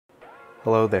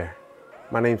Hello there,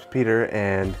 my name's Peter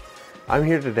and I'm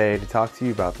here today to talk to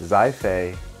you about the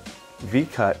XIFEI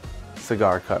V-Cut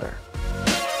cigar cutter.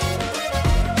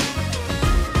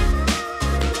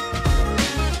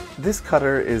 This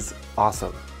cutter is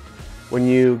awesome. When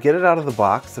you get it out of the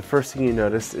box, the first thing you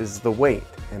notice is the weight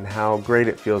and how great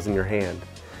it feels in your hand.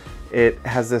 It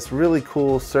has this really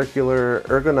cool circular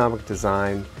ergonomic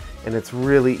design and it's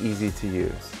really easy to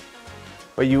use.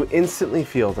 But you instantly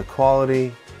feel the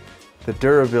quality, the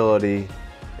durability,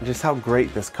 and just how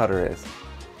great this cutter is.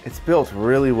 It's built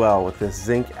really well with this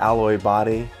zinc alloy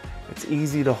body. It's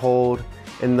easy to hold,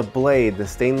 and the blade, the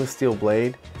stainless steel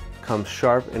blade, comes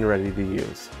sharp and ready to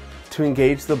use. To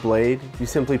engage the blade, you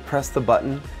simply press the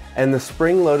button, and the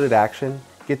spring-loaded action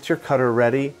gets your cutter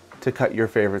ready to cut your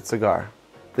favorite cigar.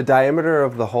 The diameter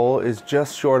of the hole is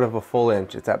just short of a full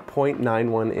inch. It's at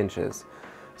 0.91 inches.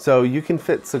 So you can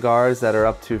fit cigars that are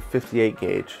up to 58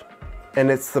 gauge. And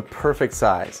it's the perfect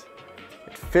size.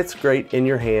 It fits great in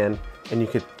your hand and you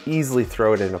could easily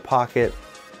throw it in a pocket,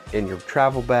 in your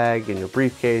travel bag, in your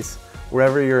briefcase,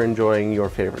 wherever you're enjoying your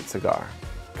favorite cigar.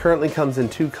 Currently comes in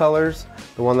two colors.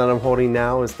 The one that I'm holding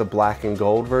now is the black and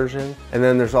gold version. And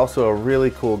then there's also a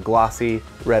really cool glossy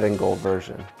red and gold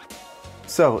version.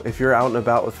 So if you're out and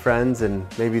about with friends and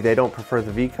maybe they don't prefer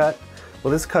the V-cut,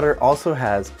 well, this cutter also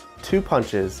has two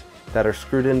punches that are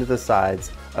screwed into the sides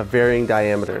of varying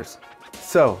diameters.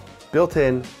 So, built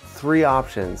in, 3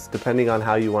 options depending on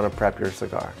how you want to prep your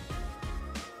cigar.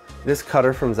 This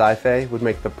cutter from XIFEI would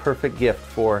make the perfect gift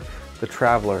for the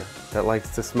traveler that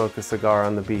likes to smoke a cigar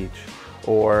on the beach,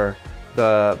 or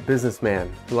the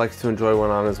businessman who likes to enjoy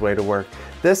one on his way to work.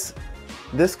 This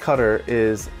cutter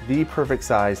is the perfect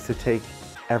size to take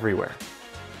everywhere.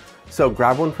 So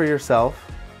grab one for yourself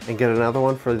and get another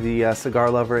one for the cigar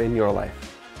lover in your life.